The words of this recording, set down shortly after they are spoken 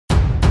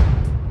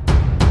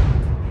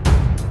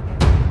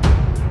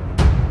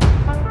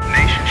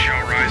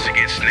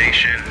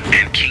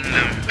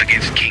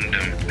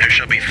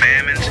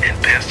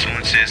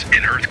pestilences,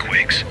 and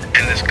earthquakes,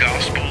 and this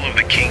gospel of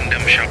the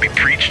kingdom shall be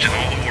preached in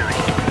all the world,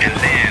 and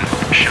then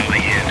shall the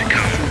end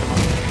come.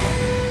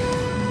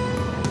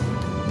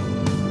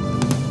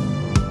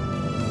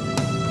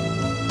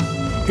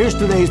 Here's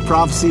today's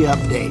prophecy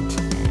update.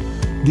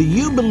 Do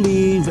you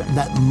believe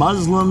that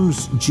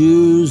Muslims,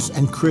 Jews,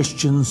 and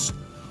Christians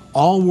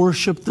all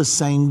worship the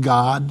same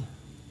God?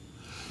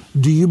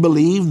 Do you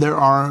believe there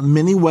are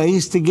many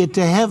ways to get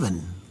to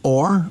heaven,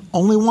 or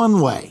only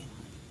one way?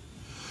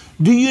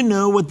 Do you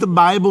know what the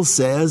Bible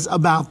says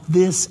about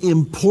this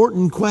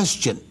important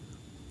question?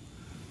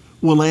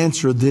 We'll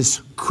answer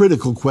this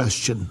critical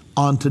question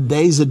on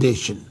today's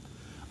edition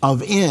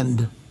of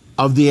End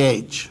of the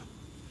Age.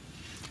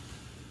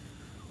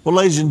 Well,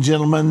 ladies and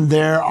gentlemen,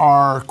 there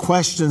are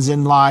questions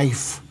in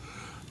life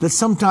that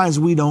sometimes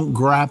we don't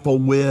grapple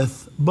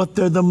with, but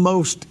they're the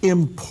most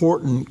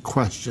important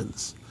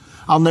questions.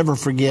 I'll never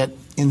forget,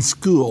 in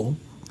school,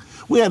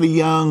 we had a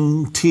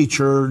young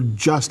teacher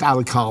just out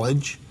of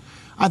college.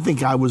 I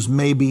think I was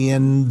maybe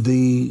in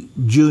the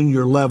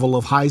junior level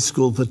of high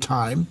school at the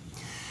time.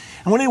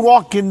 And when he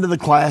walked into the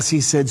class,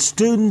 he said,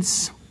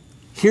 "Students,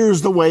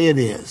 here's the way it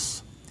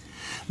is.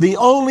 The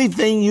only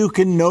thing you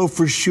can know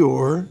for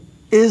sure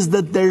is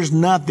that there's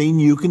nothing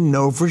you can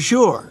know for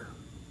sure."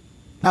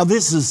 Now,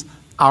 this is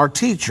our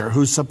teacher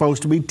who's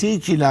supposed to be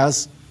teaching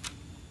us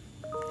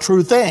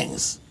true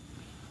things.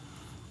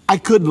 I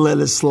couldn't let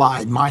it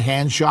slide. My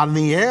hand shot in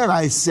the air and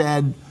I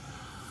said,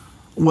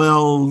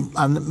 well,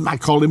 I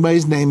called him by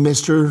his name,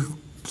 Mr.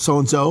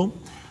 So-and-so.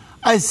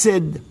 I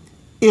said,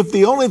 if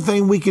the only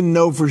thing we can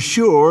know for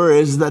sure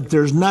is that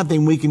there's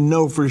nothing we can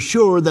know for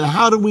sure, then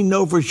how do we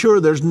know for sure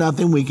there's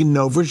nothing we can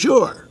know for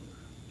sure?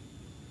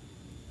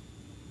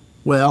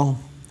 Well,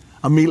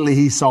 immediately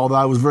he saw that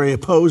I was very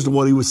opposed to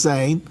what he was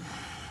saying.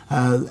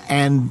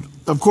 And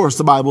of course,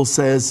 the Bible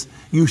says,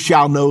 you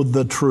shall know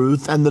the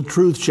truth, and the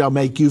truth shall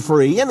make you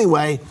free.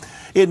 Anyway,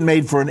 it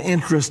made for an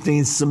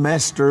interesting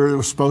semester. It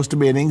was supposed to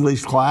be an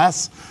English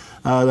class,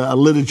 a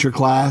literature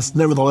class.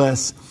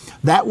 Nevertheless,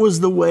 that was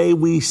the way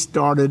we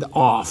started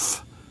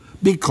off,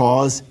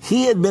 because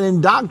he had been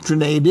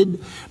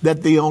indoctrinated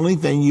that the only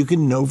thing you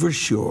can know for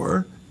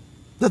sure,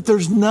 that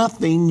there's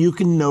nothing you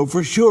can know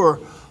for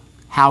sure.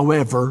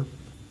 However,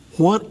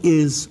 what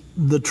is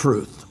the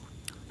truth?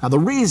 Now, the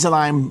reason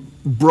I'm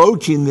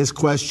broaching this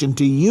question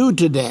to you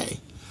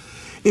today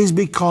is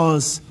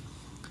because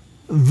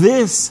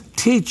this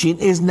teaching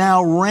is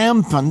now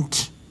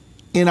rampant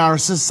in our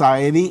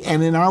society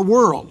and in our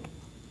world.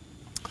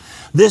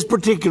 This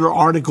particular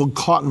article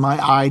caught my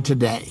eye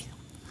today.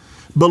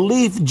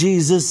 Belief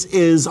Jesus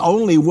is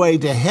only way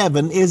to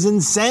heaven is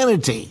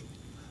insanity.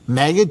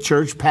 Mega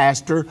church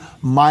pastor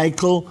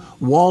Michael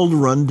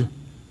Waldron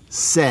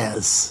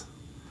says.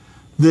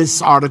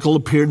 This article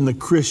appeared in the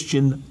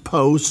Christian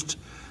Post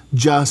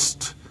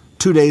just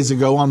 2 days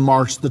ago on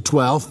March the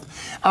 12th.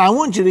 And I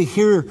want you to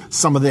hear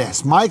some of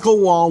this. Michael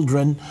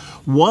Waldron,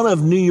 one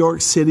of New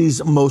York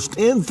City's most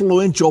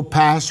influential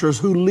pastors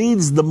who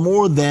leads the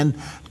more than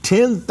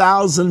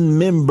 10,000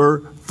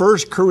 member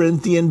First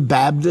Corinthian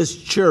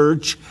Baptist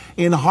Church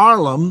in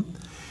Harlem,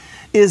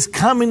 is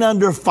coming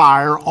under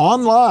fire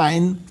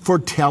online for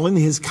telling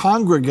his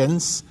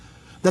congregants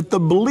that the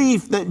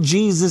belief that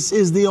Jesus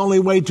is the only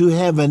way to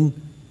heaven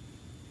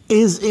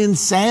is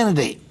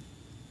insanity.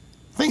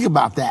 Think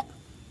about that.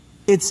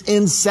 It's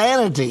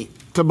insanity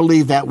to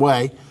believe that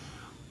way.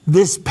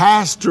 This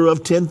pastor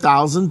of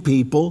 10,000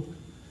 people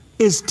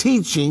is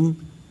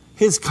teaching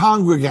his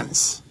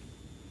congregants.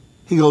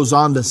 He goes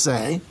on to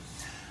say,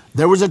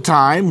 there was a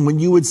time when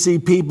you would see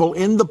people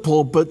in the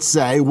pulpit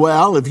say,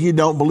 well, if you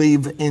don't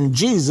believe in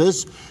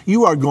Jesus,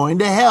 you are going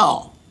to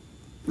hell.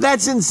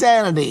 That's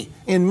insanity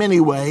in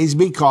many ways,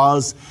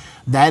 because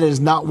that is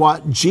not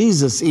what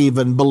Jesus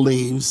even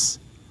believes.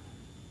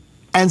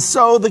 And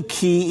so the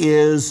key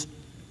is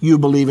you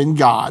believe in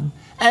God,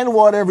 and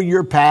whatever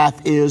your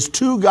path is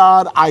to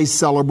God, I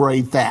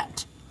celebrate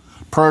that.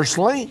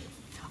 Personally,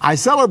 I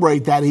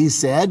celebrate that, he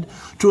said,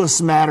 to a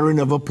smattering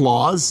of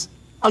applause.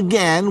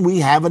 Again, we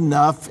have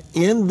enough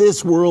in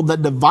this world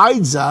that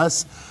divides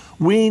us.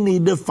 We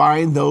need to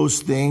find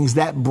those things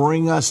that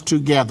bring us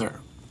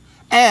together.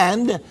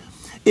 And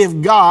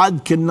if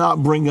God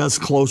cannot bring us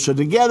closer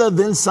together,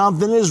 then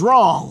something is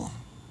wrong.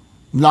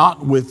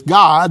 Not with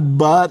God,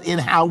 but in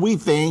how we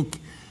think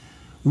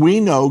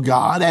we know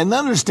God and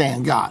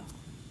understand God.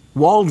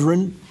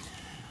 Waldron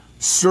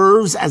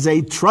serves as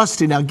a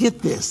trustee. Now get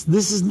this.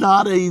 This is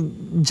not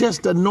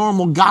just a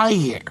normal guy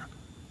here.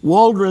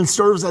 Waldron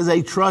serves as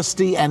a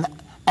trustee and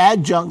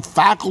adjunct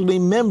faculty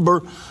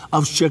member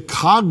of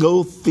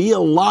Chicago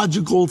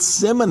Theological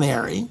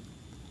Seminary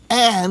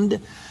and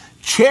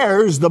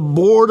chairs the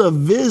board of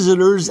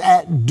visitors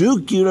at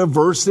Duke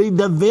University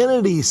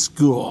Divinity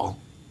School.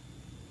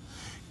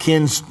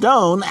 Ken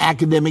Stone,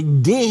 academic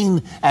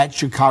dean at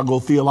Chicago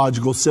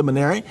Theological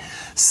Seminary,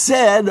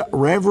 said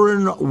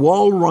Reverend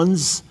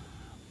Waldron's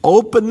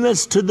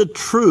openness to the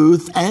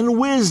truth and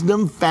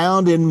wisdom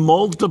found in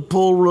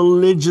multiple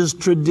religious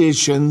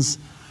traditions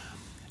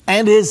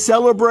and his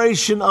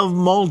celebration of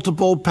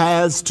multiple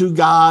paths to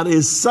God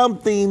is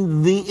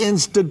something the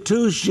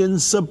institution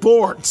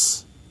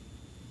supports.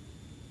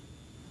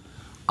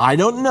 I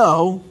don't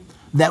know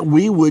that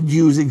we would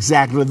use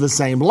exactly the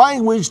same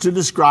language to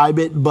describe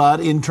it, but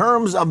in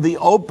terms of the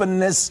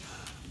openness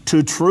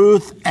to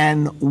truth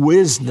and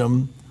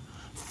wisdom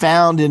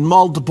found in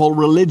multiple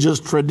religious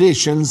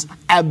traditions,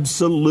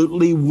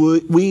 absolutely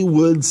we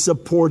would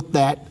support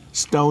that,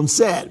 Stone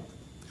said.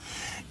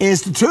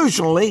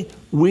 Institutionally,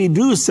 we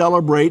do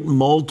celebrate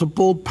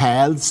multiple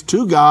paths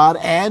to God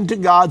and to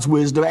God's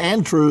wisdom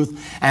and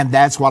truth, and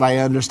that's what I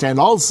understand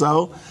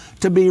also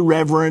to be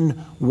Reverend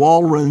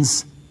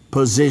Walron's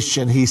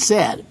position, he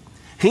said.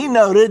 He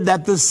noted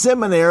that the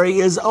seminary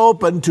is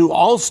open to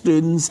all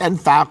students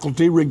and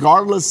faculty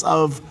regardless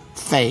of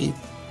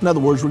faith. In other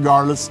words,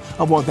 regardless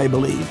of what they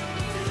believe.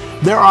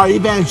 There are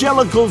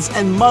evangelicals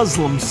and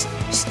Muslims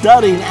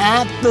studying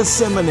at the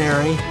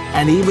seminary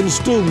and even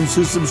students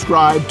who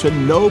subscribe to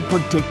no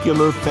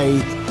particular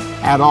faith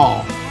at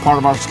all. Part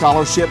of our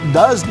scholarship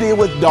does deal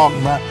with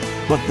dogma,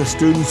 but the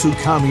students who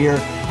come here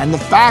and the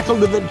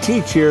faculty that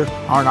teach here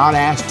are not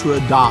asked to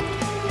adopt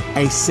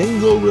a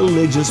single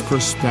religious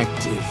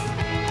perspective.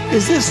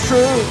 Is this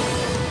true?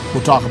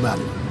 We'll talk about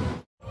it.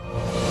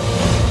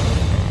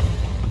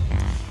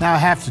 Now, I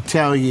have to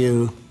tell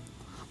you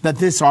that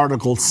this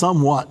article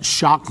somewhat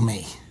shocked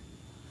me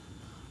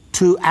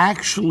to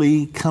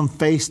actually come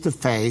face to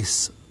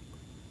face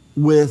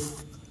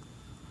with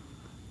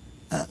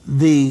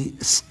the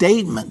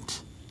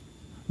statement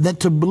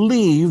that to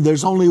believe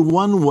there's only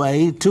one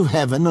way to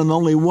heaven and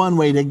only one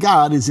way to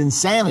God is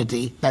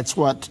insanity. That's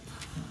what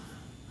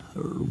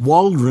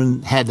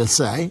Waldron had to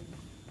say.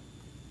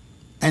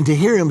 And to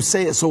hear him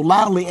say it so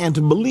loudly and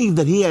to believe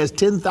that he has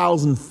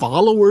 10,000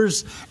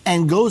 followers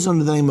and goes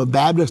under the name of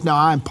Baptist. Now,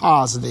 I'm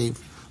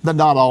positive that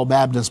not all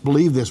Baptists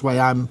believe this way.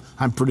 I'm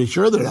pretty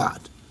sure they're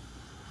not.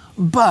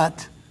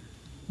 But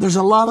there's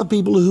a lot of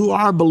people who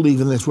are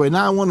believing this way.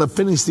 Now, I want to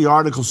finish the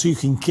article so you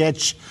can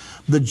catch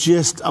the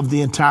gist of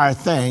the entire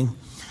thing.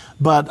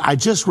 But I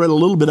just read a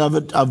little bit of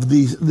it, of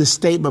this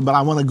statement, but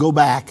I want to go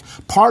back.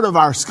 Part of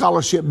our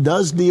scholarship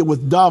does deal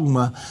with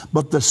dogma,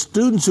 but the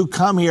students who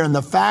come here and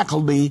the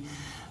faculty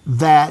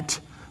that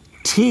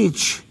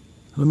teach,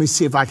 let me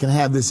see if I can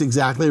have this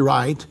exactly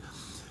right,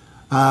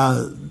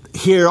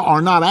 here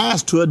are not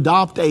asked to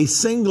adopt a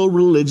single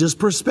religious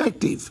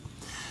perspective.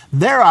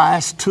 They're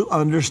asked to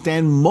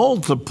understand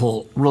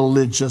multiple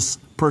religious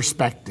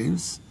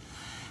perspectives,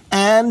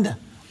 and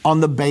on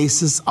the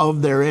basis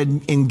of their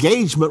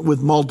engagement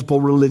with multiple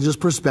religious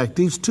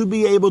perspectives, to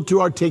be able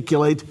to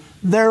articulate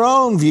their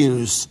own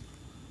views,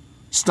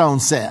 Stone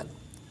said.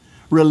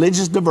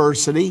 Religious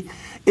diversity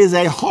is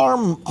a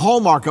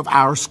hallmark of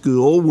our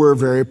school. We're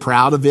very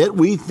proud of it.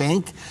 We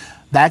think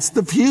that's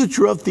the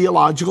future of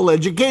theological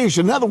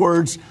education. In other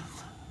words,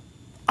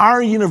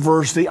 our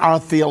university, our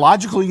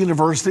theological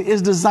university,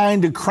 is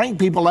designed to crank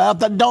people out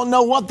that don't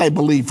know what they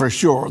believe for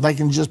sure. They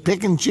can just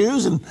pick and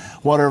choose, and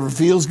whatever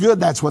feels good,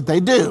 that's what they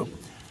do.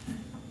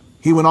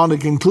 He went on to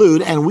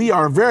conclude, and we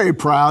are very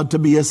proud to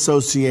be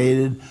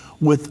associated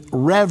with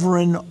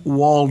Reverend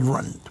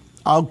Waldron.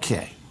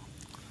 Okay.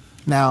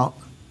 Now,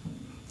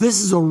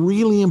 this is a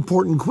really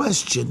important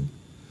question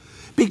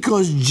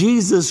because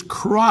Jesus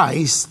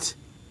Christ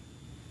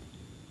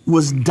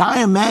was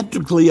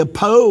diametrically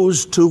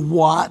opposed to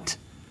what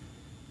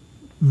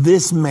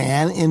this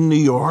man in New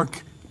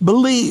York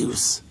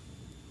believes.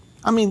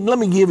 I mean, let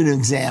me give you an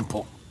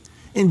example.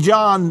 In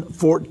John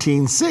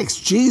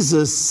 14:6,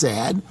 Jesus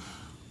said,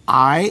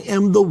 I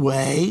am the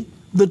way,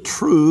 the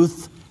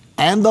truth,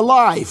 and the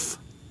life.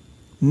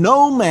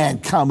 No man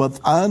cometh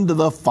unto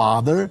the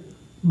Father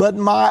but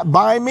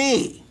by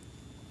me.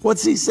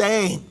 What's he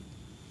saying?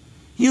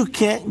 You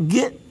can't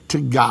get to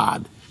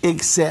God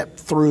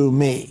except through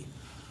me.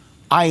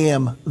 I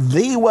am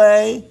the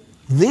way,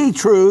 the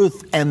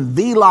truth, and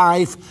the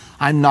life.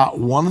 I'm not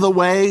one of the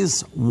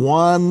ways,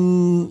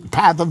 one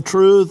path of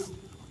truth,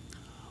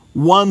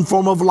 one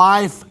form of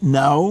life.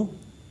 No,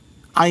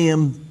 I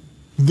am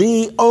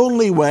the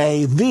only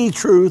way, the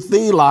truth,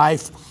 the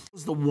life.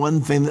 The one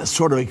thing that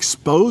sort of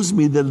exposed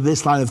me to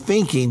this line of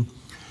thinking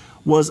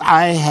was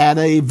I had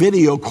a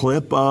video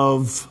clip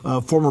of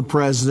former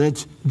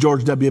President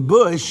George W.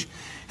 Bush.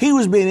 He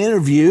was being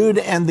interviewed,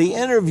 and the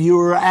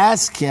interviewer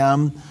asked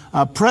him,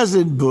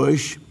 President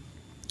Bush,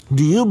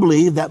 do you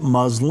believe that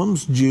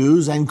Muslims,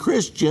 Jews, and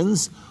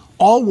Christians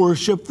all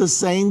worship the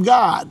same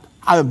God?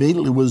 I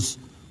immediately was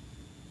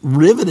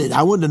riveted.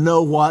 I wanted to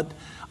know what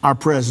our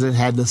president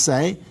had to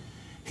say.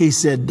 He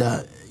said,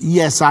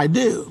 yes, I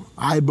do.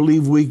 I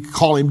believe we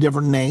call him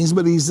different names,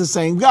 but he's the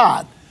same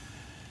God.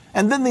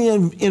 And then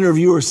the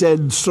interviewer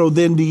said, so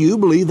then do you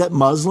believe that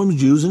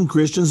Muslims, Jews, and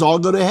Christians all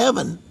go to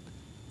heaven?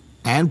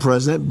 And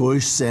President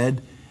Bush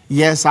said,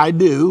 yes, I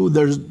do.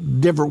 There's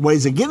different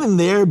ways of getting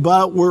there,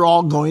 but we're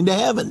all going to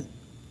heaven.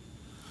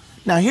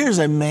 Now, here's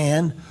a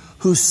man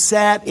who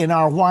sat in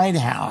our White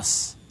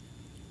House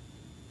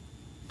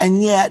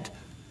and yet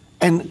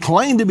and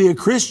claim to be a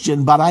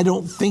Christian, but I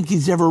don't think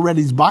he's ever read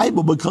his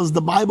Bible, because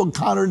the Bible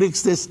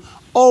contradicts this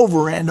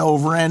over and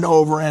over and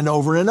over and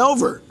over and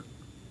over.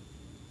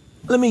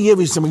 Let me give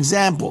you some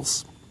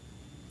examples.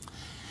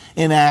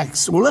 In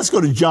Acts, well, let's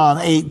go to John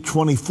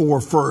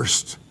 8:24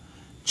 first.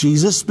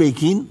 Jesus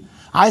speaking,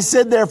 I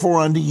said therefore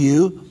unto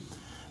you,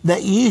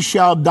 that ye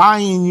shall die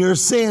in your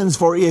sins,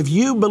 for if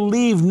you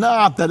believe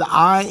not that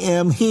I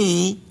am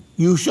he,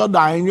 you shall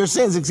die in your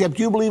sins. Except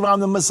you believe I'm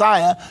the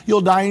Messiah,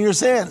 you'll die in your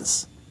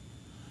sins.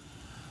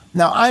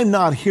 Now, I'm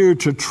not here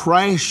to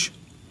trash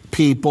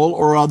people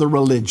or other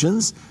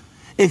religions,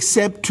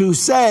 except to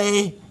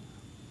say,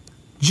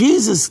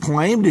 Jesus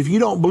claimed if you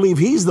don't believe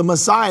he's the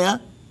Messiah,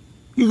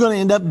 you're going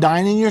to end up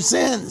dying in your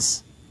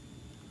sins.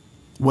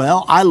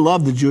 Well, I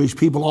love the Jewish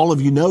people. All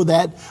of you know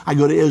that. I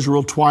go to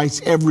Israel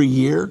twice every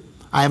year.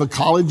 I have a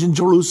college in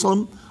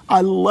Jerusalem.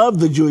 I love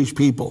the Jewish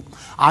people.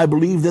 I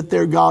believe that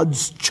they're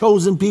God's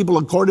chosen people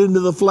according to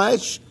the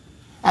flesh.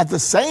 At the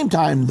same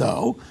time,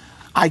 though,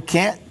 I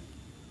can't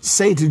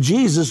say to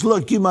Jesus,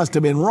 look, you must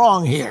have been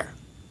wrong here.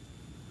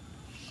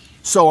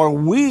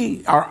 So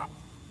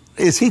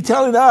is he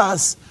telling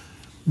us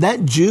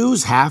that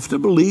Jews have to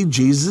believe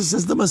Jesus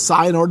is the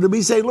Messiah in order to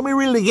be saved? Let me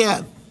read it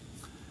again.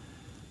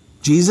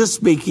 Jesus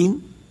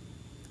speaking,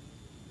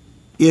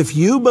 if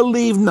you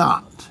believe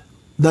not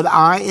that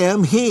I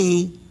am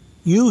he,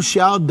 you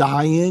shall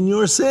die in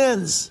your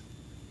sins.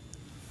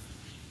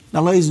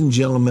 Now, ladies and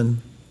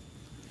gentlemen,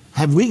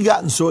 have we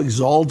gotten so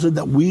exalted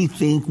that we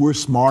think we're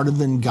smarter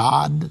than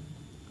God?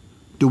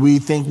 Do we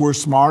think we're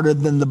smarter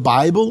than the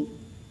Bible?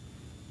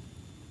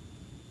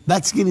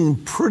 That's getting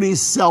pretty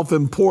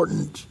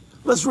self-important.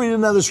 Let's read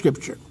another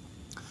scripture.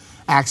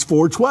 Acts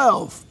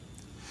 4:12.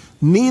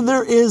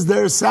 Neither is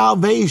there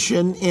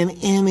salvation in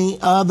any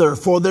other,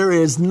 for there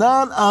is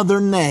none other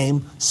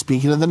name,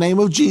 speaking of the name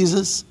of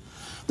Jesus,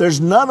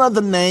 there's none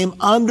other name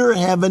under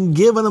heaven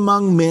given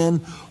among men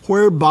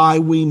whereby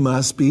we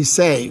must be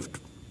saved.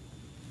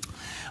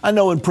 I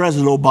know when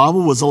President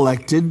Obama was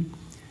elected,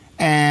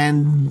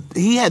 and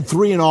he had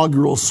 3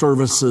 inaugural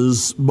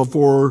services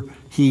before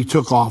he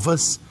took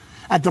office.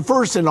 At the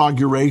first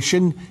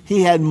inauguration,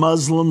 he had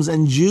Muslims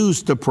and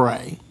Jews to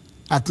pray.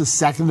 At the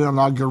second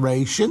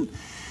inauguration,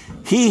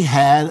 he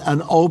had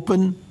an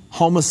open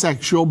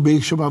homosexual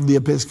bishop of the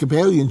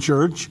Episcopalian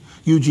Church,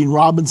 Eugene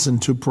Robinson,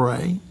 to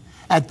pray.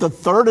 At the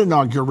third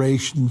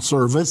inauguration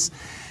service,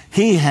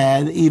 he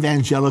had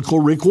evangelical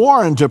Rick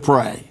Warren to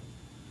pray.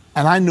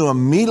 And I knew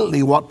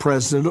immediately what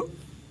President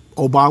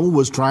Obama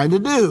was trying to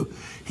do.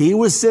 He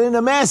was sending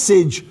a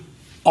message,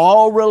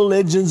 all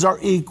religions are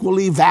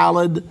equally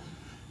valid.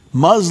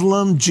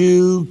 Muslim,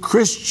 Jew,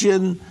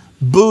 Christian,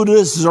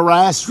 Buddhist,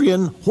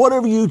 Zoroastrian,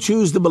 whatever you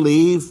choose to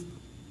believe,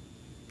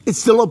 it's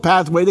still a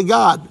pathway to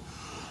God.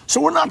 So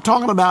we're not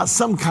talking about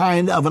some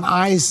kind of an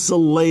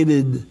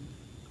isolated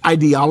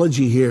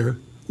ideology here.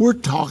 We're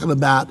talking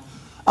about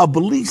a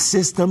belief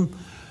system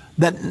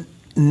that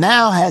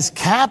now has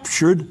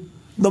captured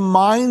the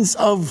minds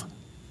of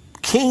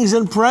kings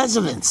and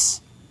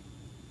presidents.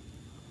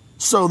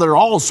 So they're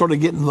all sort of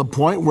getting to the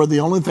point where the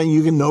only thing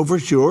you can know for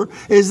sure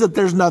is that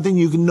there's nothing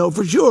you can know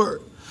for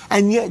sure.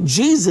 And yet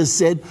Jesus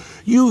said,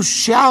 you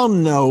shall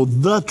know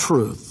the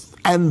truth,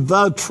 and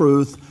the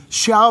truth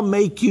shall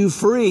make you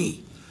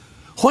free.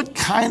 What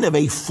kind of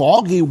a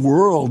foggy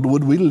world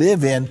would we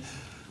live in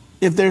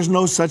if there's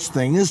no such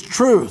thing as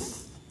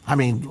truth? I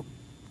mean,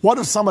 what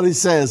if somebody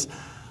says,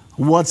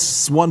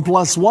 what's 1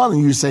 + 1?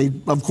 And you say,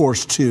 of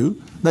course,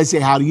 2. They say,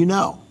 how do you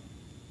know?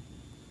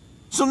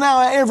 So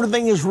now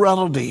everything is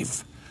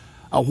relative.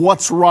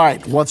 What's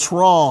right? What's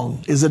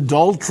wrong? Is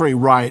adultery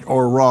right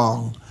or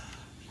wrong?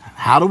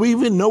 How do we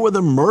even know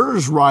whether murder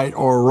is right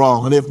or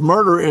wrong? And if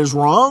murder is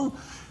wrong,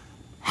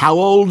 how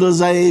old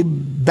does a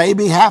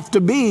baby have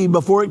to be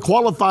before it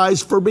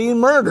qualifies for being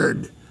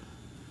murdered?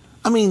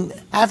 I mean,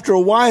 after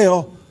a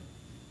while,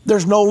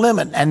 there's no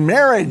limit. And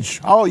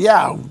marriage, oh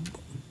yeah,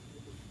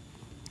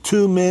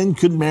 2 men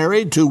could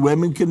marry, 2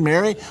 women could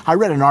marry. I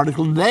read an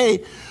article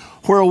today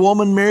where a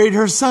woman married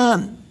her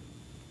son.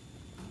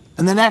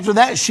 And then after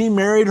that, she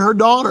married her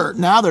daughter.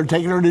 Now they're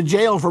taking her to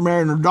jail for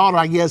marrying her daughter.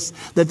 I guess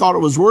they thought it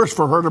was worse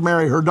for her to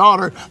marry her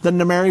daughter than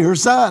to marry her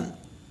son.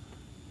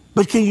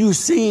 But can you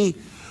see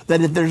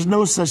that if there's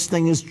no such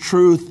thing as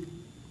truth,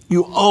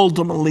 you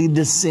ultimately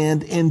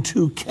descend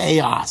into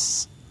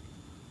chaos?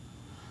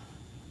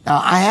 Now,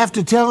 I have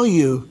to tell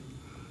you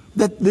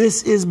that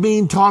this is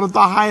being taught at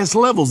the highest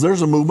levels.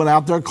 There's a movement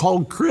out there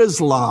called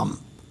Chrislam.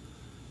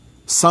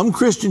 Some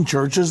Christian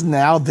churches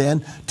now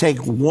then take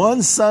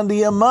 1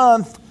 Sunday a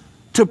month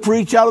to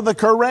preach out of the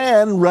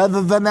Quran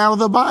rather than out of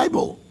the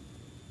Bible.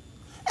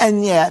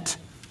 And yet,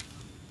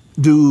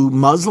 do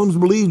Muslims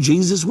believe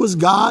Jesus was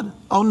God?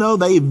 Oh no,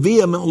 they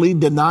vehemently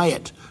deny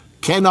it.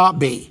 Cannot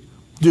be.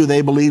 Do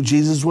they believe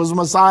Jesus was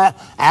Messiah?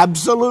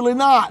 Absolutely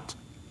not.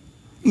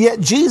 Yet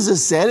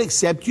Jesus said,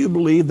 except you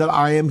believe that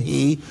I am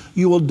he,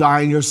 you will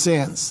die in your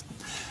sins.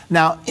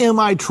 Now, am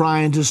I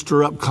trying to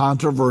stir up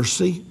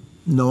controversy?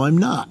 No, I'm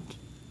not.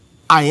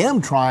 I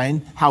am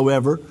trying,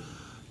 however,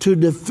 to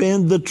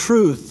defend the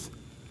truth.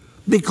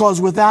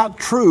 because without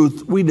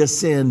truth we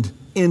descend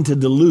into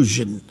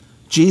delusion.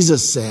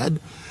 Jesus said,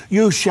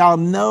 you shall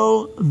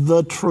know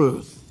the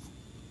truth,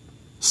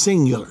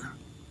 singular,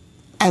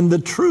 and the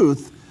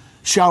truth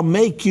shall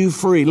make you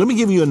free. Let me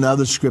give you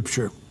another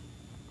scripture.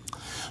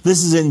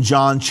 This is in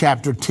John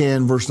chapter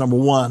 10, verse number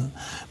 1.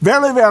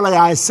 Verily, verily,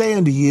 I say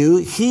unto you,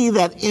 he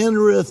that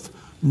entereth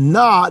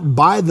not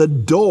by the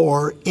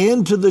door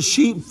into the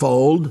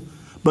sheepfold,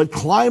 but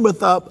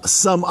climbeth up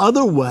some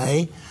other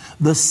way,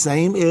 the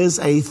same is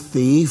a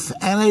thief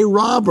and a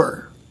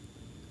robber.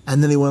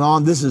 And then he went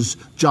on, this is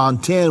John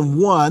 10,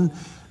 1,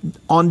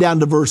 on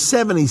down to verse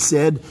 7, he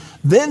said,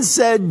 then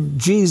said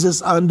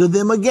Jesus unto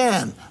them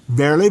again,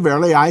 verily,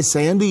 verily, I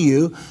say unto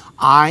you,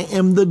 I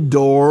am the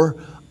door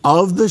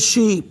of the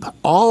sheep.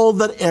 All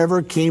that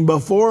ever came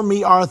before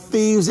me are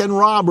thieves and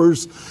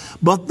robbers,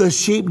 but the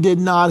sheep did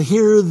not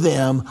hear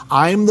them.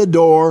 I am the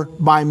door.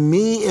 By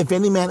me, if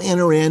any man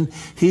enter in,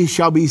 he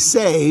shall be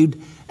saved,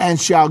 and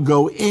shall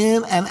go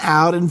in and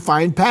out and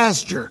find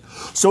pasture.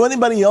 So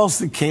anybody else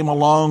that came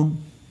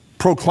along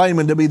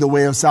proclaiming to be the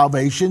way of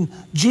salvation,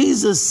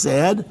 Jesus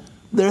said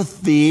they're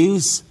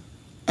thieves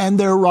and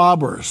they're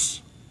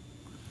robbers.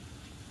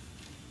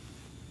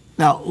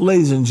 Now,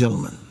 ladies and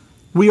gentlemen,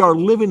 we are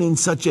living in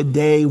such a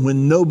day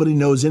when nobody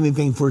knows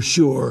anything for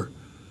sure,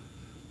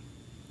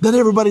 that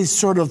everybody's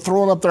sort of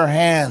throwing up their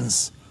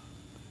hands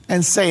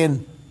and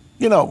saying,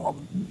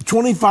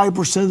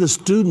 25% of the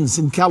students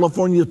in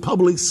California's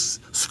public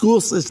school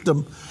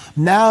system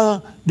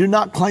now do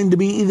not claim to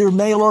be either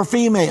male or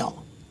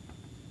female.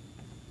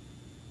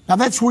 Now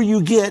that's where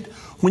you get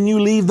when you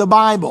leave the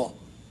Bible.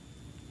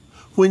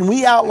 When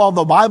we outlaw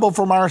the Bible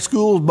from our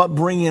schools but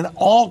bring in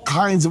all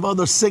kinds of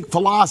other sick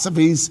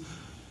philosophies,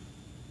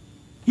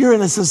 you're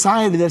in a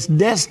society that's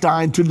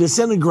destined to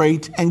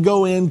disintegrate and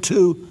go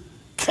into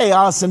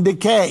chaos and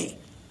decay.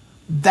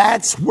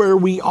 That's where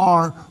we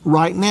are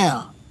right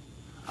now.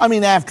 I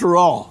mean, after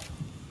all,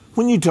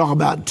 when you talk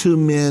about two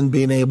men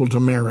being able to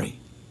marry,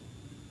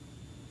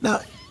 now,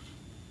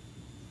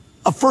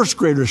 a first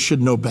grader should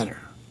know better.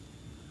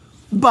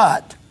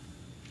 But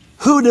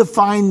who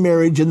defined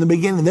marriage in the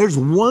beginning? There's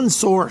one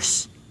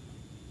source.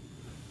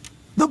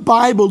 The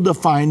Bible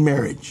defined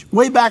marriage.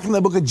 Way back in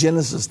the book of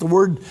Genesis,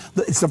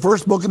 it's the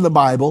first book in the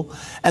Bible,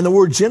 and the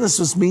word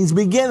Genesis means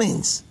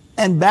beginnings.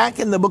 And back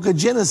in the book of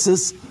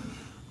Genesis,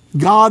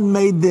 God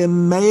made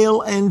them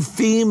male and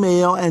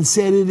female and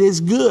said it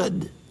is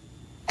good.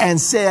 And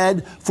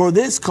said, for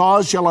this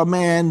cause shall a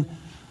man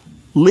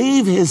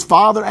leave his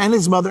father and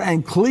his mother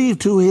and cleave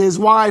to his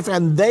wife,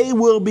 and they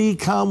will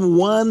become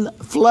one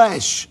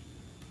flesh.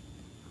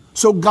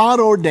 So God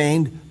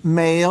ordained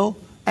male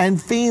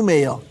and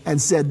female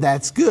and said,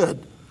 that's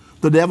good.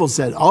 The devil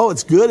said, oh,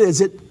 it's good, is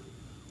it?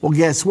 Well,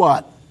 guess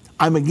what?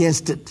 I'm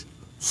against it.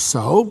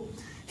 So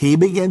he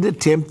began to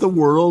tempt the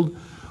world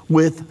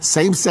with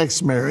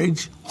same-sex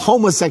marriage,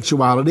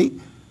 homosexuality,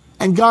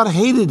 and God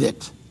hated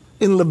it.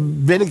 In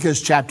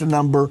Leviticus chapter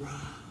number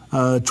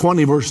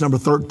 20, verse number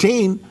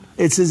 13,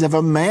 it says, if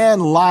a man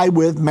lie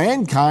with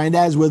mankind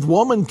as with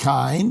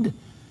womankind,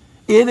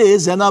 it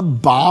is an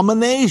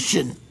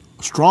abomination.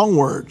 Strong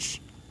words.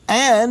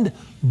 And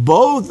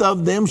both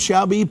of them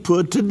shall be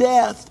put to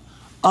death.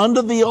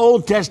 Under the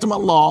Old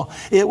Testament law,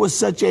 it was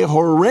such a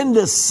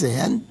horrendous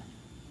sin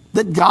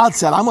that God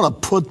said, I'm going to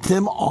put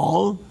them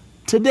all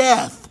to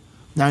death.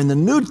 Now, in the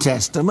New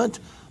Testament,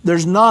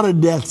 there's not a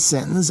death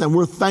sentence, and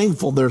we're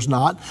thankful there's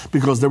not,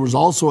 because there was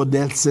also a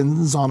death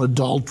sentence on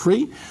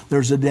adultery.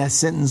 There's a death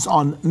sentence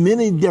on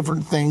many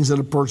different things that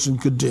a person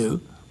could do.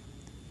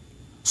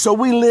 So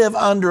we live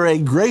under a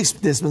grace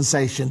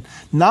dispensation,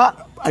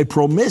 not a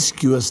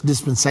promiscuous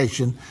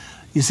dispensation.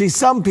 You see,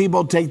 some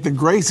people take the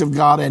grace of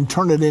God and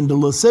turn it into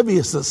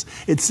lasciviousness.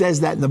 It says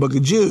that in the book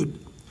of Jude.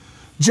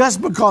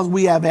 Just because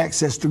we have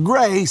access to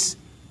grace,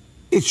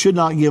 it should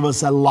not give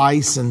us a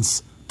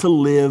license to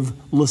live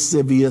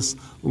lascivious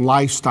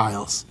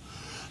lifestyles.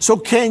 So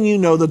can you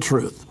know the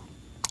truth?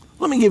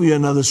 Let me give you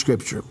another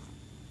scripture.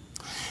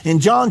 In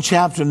John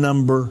chapter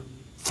number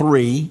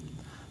 3,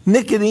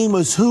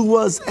 Nicodemus, who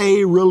was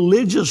a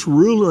religious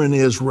ruler in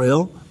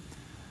Israel,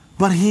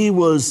 but he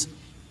was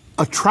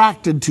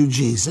attracted to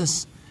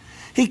Jesus,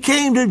 he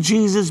came to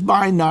Jesus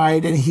by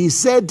night and he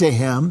said to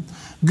him,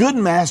 good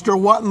master,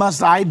 what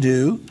must I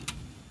do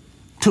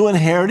to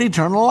inherit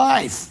eternal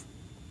life?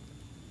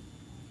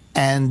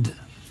 And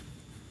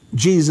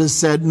Jesus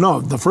said,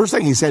 no, the first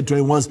thing he said to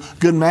him was,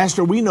 good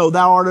master, we know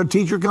thou art a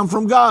teacher come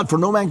from God, for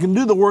no man can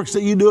do the works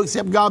that you do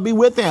except God be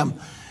with him.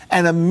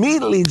 And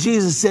immediately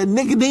Jesus said,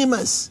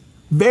 Nicodemus,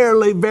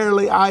 verily,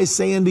 verily, I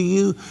say unto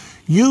you,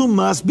 you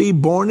must be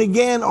born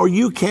again or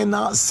you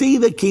cannot see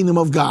the kingdom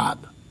of God.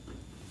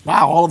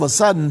 Wow, all of a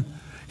sudden,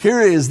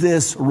 here is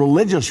this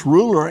religious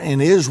ruler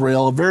in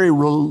Israel, a very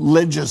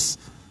religious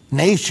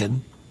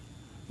nation,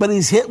 but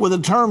he's hit with a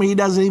term he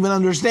doesn't even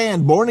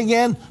understand. Born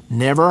again?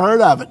 Never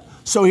heard of it.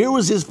 So here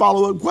was his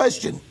follow-up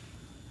question.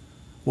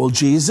 Well,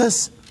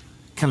 Jesus,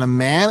 can a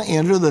man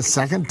enter the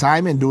second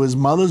time into his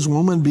mother's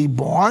womb and be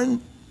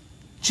born?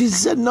 Jesus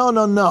said, no,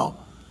 no, no.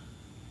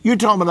 You're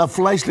talking about a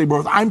fleshly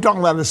birth. I'm talking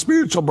about a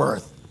spiritual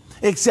birth.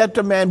 Except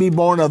a man be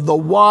born of the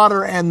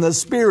water and the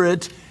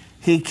Spirit,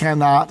 he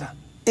cannot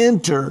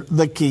enter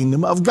the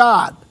kingdom of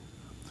God.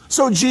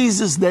 So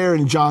Jesus there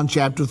in John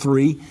chapter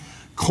 3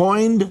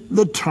 coined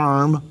the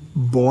term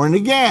born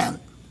again,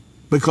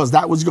 because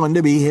that was going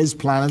to be his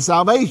plan of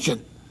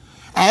salvation.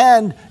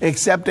 And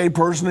except a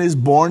person is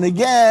born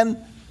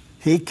again,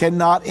 he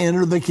cannot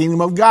enter the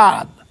kingdom of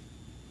God.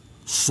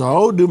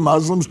 So, do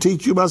Muslims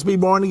teach you must be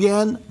born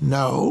again?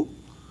 No.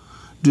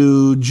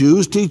 Do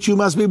Jews teach you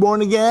must be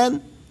born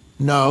again?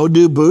 No.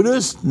 Do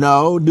Buddhists?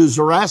 No. Do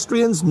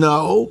Zoroastrians?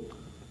 No.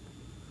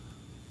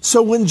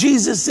 So when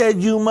Jesus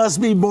said you must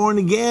be born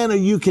again or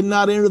you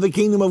cannot enter the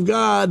kingdom of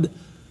God,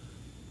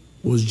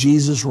 was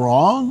Jesus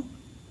wrong?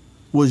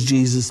 Was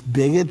Jesus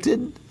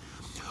bigoted?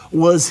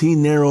 Was he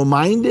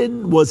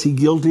narrow-minded? Was he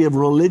guilty of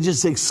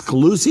religious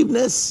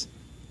exclusiveness?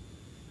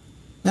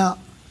 Now,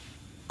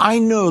 I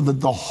know that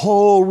the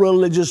whole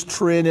religious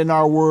trend in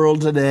our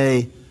world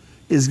today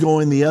is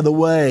going the other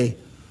way.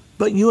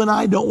 But you and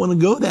I don't want to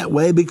go that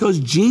way because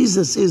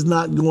Jesus is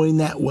not going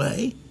that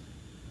way.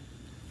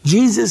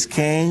 Jesus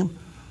came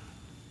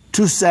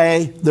to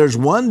say there's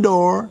one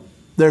door,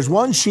 there's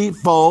one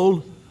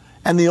sheepfold,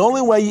 and the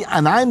only way,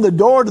 and I'm the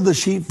door to the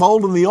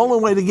sheepfold, and the only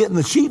way to get in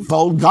the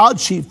sheepfold,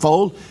 God's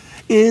sheepfold,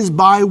 is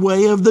by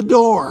way of the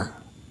door.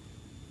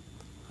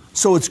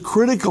 So it's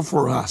critical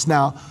for us.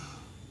 Now,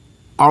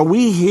 are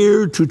we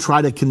here to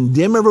try to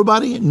condemn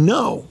everybody?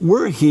 No,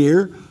 we're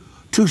here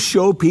to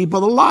show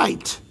people the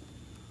light.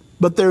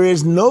 But there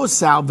is no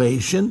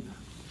salvation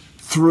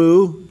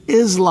through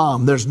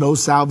Islam. There's no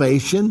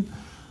salvation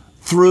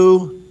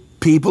through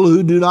people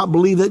who do not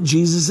believe that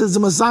Jesus is the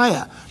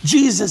Messiah.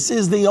 Jesus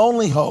is the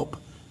only hope.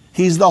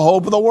 He's the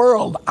hope of the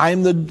world. I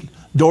am the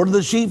door to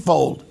the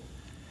sheepfold.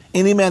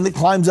 Any man that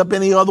climbs up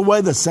any other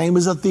way, the same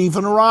as a thief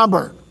and a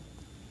robber.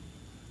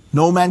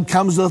 No man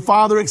comes to the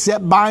Father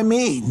except by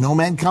me. No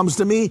man comes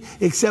to me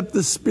except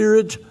the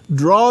Spirit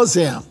draws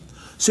him.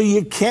 So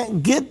you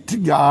can't get to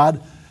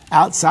God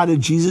outside of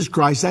Jesus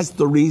Christ. That's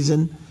the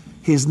reason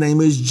his name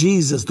is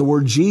Jesus. The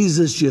word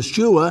Jesus,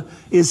 Yeshua,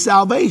 is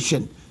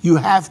salvation. You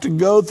have to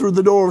go through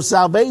the door of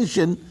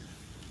salvation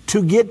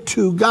to get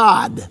to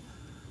God.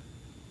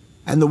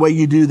 And the way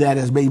you do that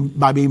is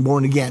by being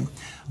born again.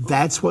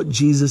 That's what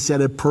Jesus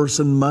said a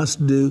person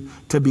must do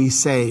to be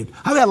saved.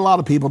 I've had a lot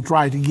of people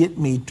try to get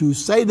me to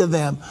say to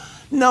them,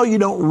 no, you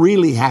don't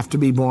really have to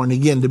be born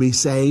again to be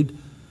saved.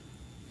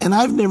 And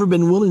I've never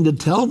been willing to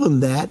tell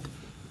them that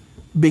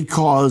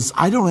because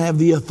I don't have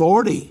the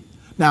authority.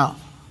 Now,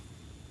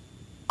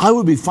 I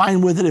would be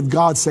fine with it if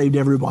God saved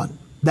everyone.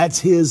 That's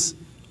his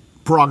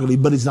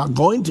prerogative, but he's not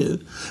going to,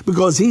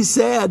 because he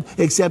said,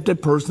 except a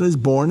person is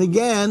born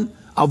again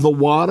of the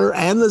water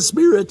and the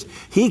Spirit,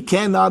 he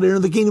cannot enter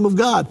the kingdom of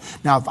God.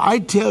 Now, if I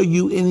tell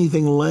you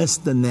anything less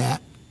than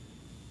that,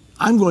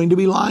 I'm going to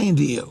be lying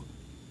to you.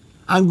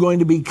 I'm going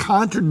to be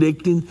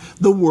contradicting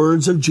the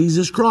words of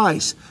Jesus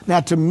Christ. Now,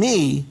 to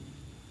me,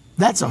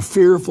 that's a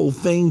fearful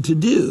thing to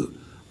do.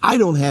 I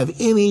don't have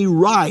any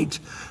right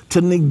to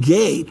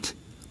negate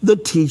the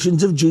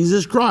teachings of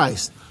Jesus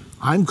Christ.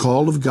 I'm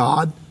called of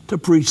God to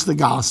preach the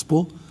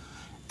gospel.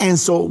 And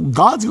so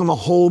God's going to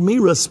hold me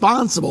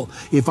responsible.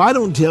 If I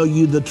don't tell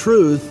you the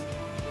truth,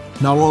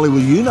 not only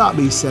will you not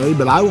be saved,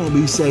 but I won't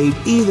be saved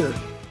either.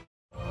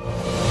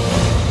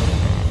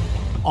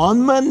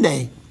 On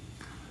Monday,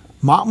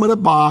 Mahmoud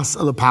Abbas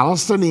of the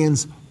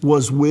Palestinians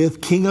was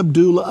with King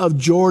Abdullah of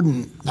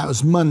Jordan. That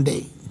was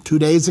Monday, 2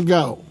 days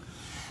ago.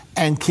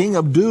 And King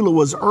Abdullah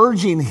was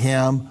urging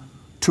him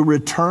to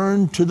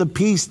return to the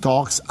peace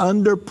talks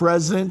under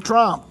President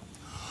Trump.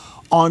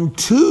 On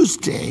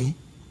Tuesday,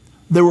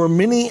 there were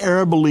many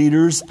Arab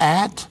leaders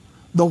at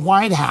the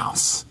White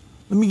House.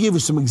 Let me give you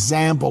some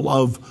example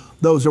of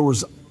those. There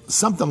was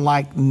something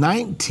like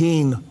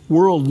 19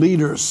 world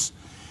leaders,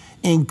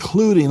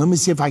 including, let me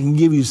see if I can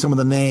give you some of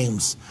the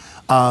names.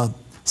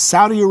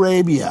 Saudi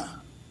Arabia,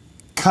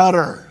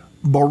 Qatar,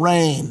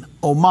 Bahrain,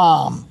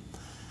 Oman,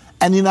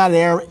 and the United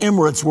Arab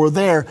Emirates were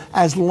there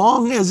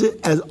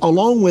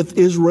along with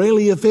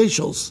Israeli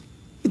officials.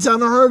 It's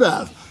unheard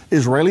of.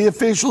 Israeli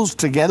officials,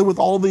 together with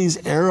all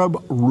these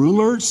Arab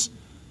rulers,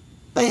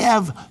 they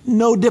have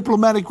no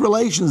diplomatic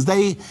relations.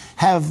 They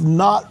have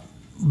not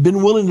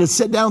been willing to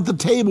sit down at the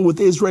table with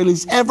the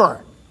Israelis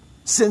ever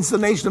since the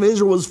nation of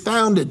Israel was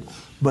founded.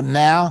 But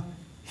now,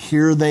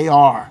 here they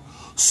are.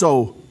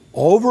 So,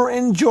 over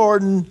in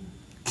Jordan,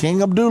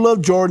 King Abdullah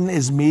of Jordan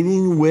is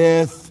meeting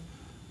with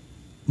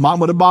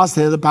Mahmoud Abbas,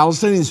 the head of the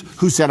Palestinians,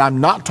 who said, I'm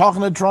not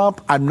talking to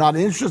Trump. I'm not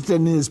interested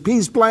in his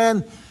peace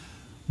plan.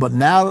 But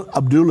now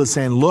Abdullah is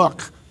saying,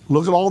 look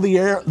at all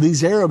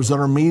these Arabs that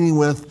are meeting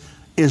with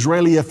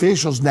Israeli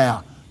officials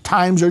now.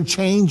 Times are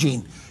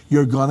changing.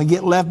 You're going to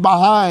get left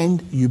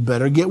behind. You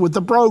better get with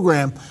the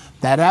program.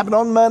 That happened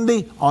on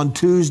Monday. On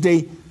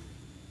Tuesday,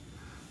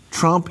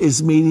 Trump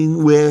is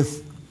meeting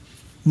with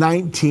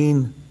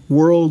 19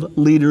 world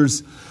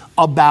leaders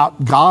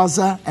about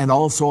Gaza and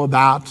also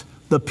about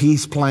the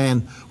peace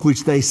plan,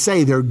 which they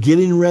say they're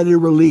getting ready to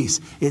release.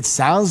 It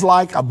sounds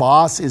like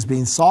Abbas is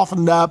being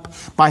softened up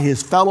by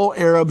his fellow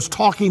Arabs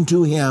talking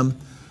to him.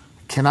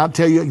 Cannot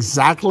tell you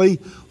exactly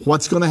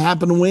what's going to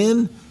happen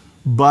when,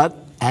 but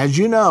as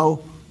you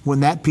know, when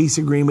that peace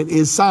agreement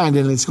is signed,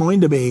 and it's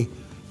going to be,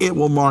 it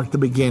will mark the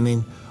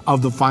beginning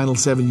of the final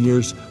 7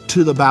 years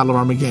to the Battle of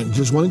Armageddon.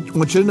 Just want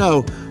you to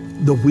know,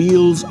 the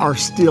wheels are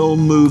still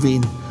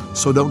moving,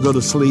 so don't go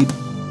to sleep